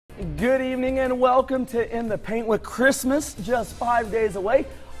Good evening and welcome to In the Paint with Christmas, just 5 days away.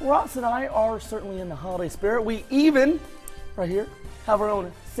 Ross and I are certainly in the holiday spirit. We even, right here, have our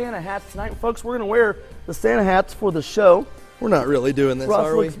own Santa hats tonight. Folks, we're going to wear the Santa hats for the show. We're not really doing this, Ross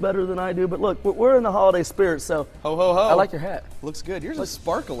are we? looks better than I do, but look, we're in the holiday spirit, so Ho, ho, ho. I like your hat. Looks good. Yours is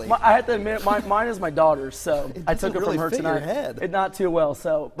sparkly. I have to admit, mine is my daughter's, so I took it really from her fit your tonight. head. It not too well,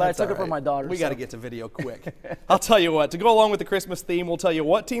 so but That's I took it all from right. my daughter. We got to get to video quick. I'll tell you what, to go along with the Christmas theme, we'll tell you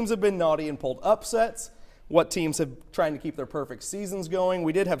what teams have been naughty and pulled upsets, what teams have trying to keep their perfect seasons going.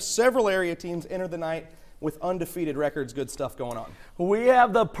 We did have several area teams enter the night with undefeated records. Good stuff going on. We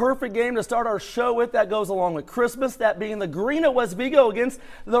have the perfect game to start our show with that goes along with Christmas, that being the green of West Vigo against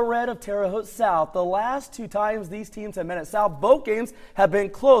the red of Terre Haute South. The last two times these teams have met at South, both games have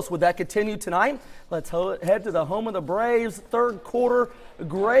been close. Would that continue tonight? Let's head to the home of the Braves. Third quarter,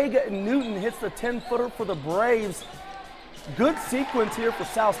 Greg Newton hits the 10-footer for the Braves. Good sequence here for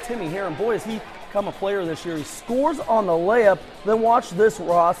South's Timmy Heron. Boy, has he become a player this year. He scores on the layup. Then watch this,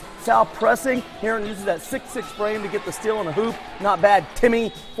 Ross. South pressing. Heron uses that 6'6" frame to get the steal in the hoop. Not bad.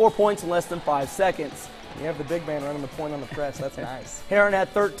 Timmy, 4 points in less than 5 seconds. You have the big man running the point on the press. That's nice. Heron had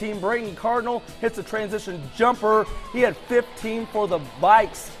 13. Brayton Cardinal hits a transition jumper. He had 15 for the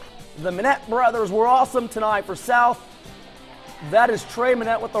Bikes. The Minette brothers were awesome tonight for South. That is Trey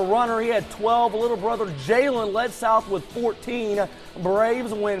Minette with the runner. He had 12. Little brother Jalen led South with 14.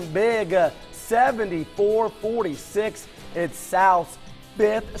 Braves win big, 74-46. It's South's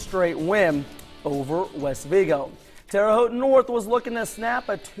 5th straight win over West Vigo. Terre Haute North was looking to snap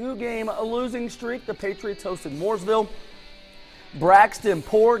a 2-game losing streak. The Patriots hosted Mooresville. Braxton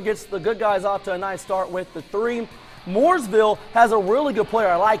Poor gets the good guys off to a nice start with the 3. Mooresville has a really good player.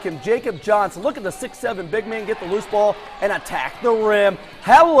 I like him, Jacob Johnson. Look at the 6'7" big man get the loose ball and attack the rim.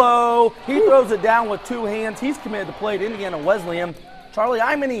 Hello! He throws it down with 2 hands. He's committed to play at Indiana Wesleyan. Charlie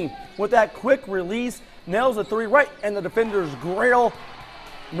Imany with that quick release nails a 3 right in the defender's grill.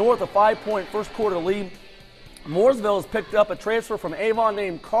 North a 5-point first quarter lead. Mooresville has picked up a transfer from Avon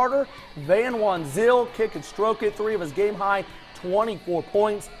named Carter Van Wanzil. Kick and stroke it. 3 of his game high 24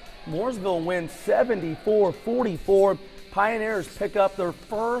 points. Mooresville wins 74-44. Pioneers pick up their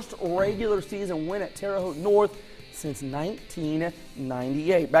first regular season win at Terre Haute North since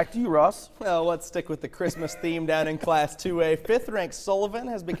 1998. Back to you, Ross. Well, let's stick with the Christmas theme down in Class 2A. 5th-ranked Sullivan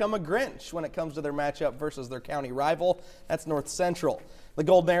has become a Grinch when it comes to their matchup versus their county rival. That's North Central. The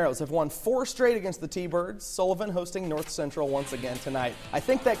Golden Arrows have won 4 straight against the T-Birds. Sullivan hosting North Central once again tonight. I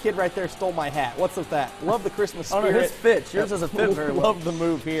think that kid right there stole my hat. What's with that? Love the Christmas spirit. Oh, no, his fits. Yours doesn't fit very well. Love the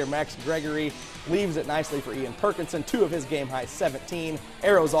move here. Max Gregory leaves it nicely for Ian Perkinson. 2 of his game high 17.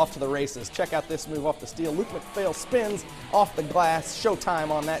 Arrows off to the races. Check out this move off the steal. Luke McPhail spins off the glass. Showtime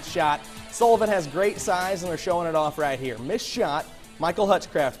on that shot. Sullivan has great size, and they're showing it off right here. Missed shot. Michael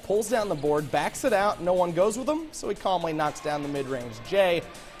Hutchcraft pulls down the board, backs it out. No one goes with him, so he calmly knocks down the mid-range J.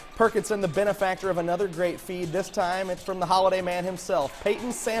 Perkinson, the benefactor of another great feed. This time it's from the holiday man himself.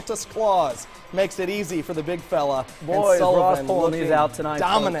 Peyton Santa's Claus makes it easy for the big fella. Boy, and Sullivan pulling these out tonight,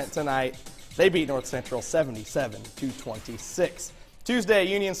 dominant folks. tonight. They beat North Central 77-26. Tuesday,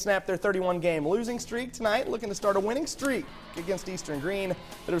 Union snapped their 31-game losing streak tonight, looking to start a winning streak against Eastern Green.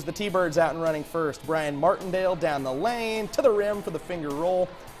 But it was the T-Birds out and running first. Brian Martindale down the lane, to the rim for the finger roll.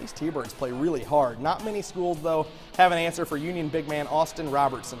 These T-Birds play really hard. Not many schools, though, have an answer for Union big man Austin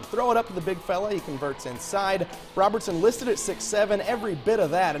Robertson. Throw it up to the big fella. He converts inside. Robertson listed at 6'7". Every bit of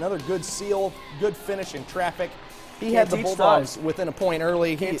that. Another good seal, good finish in traffic. He had the Bulldogs within a point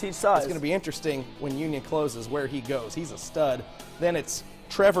early. Can't teach size. It's going to be interesting when Union closes where he goes. He's a stud. Then it's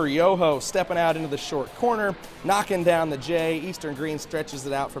Trevor Yoho stepping out into the short corner, knocking down the J. Eastern Green stretches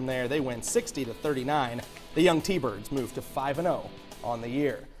it out from there. They win 60-39. The young T-Birds move to 5-0 on the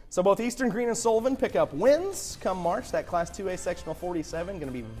year. So both Eastern Green and Sullivan pick up wins come March. That Class 2A Sectional 47 going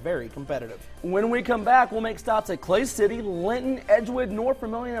to be very competitive. When we come back, we'll make stops at Clay City, Linton, Edgewood, North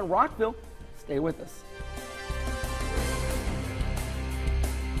Vermilion, and Rockville. Stay with us.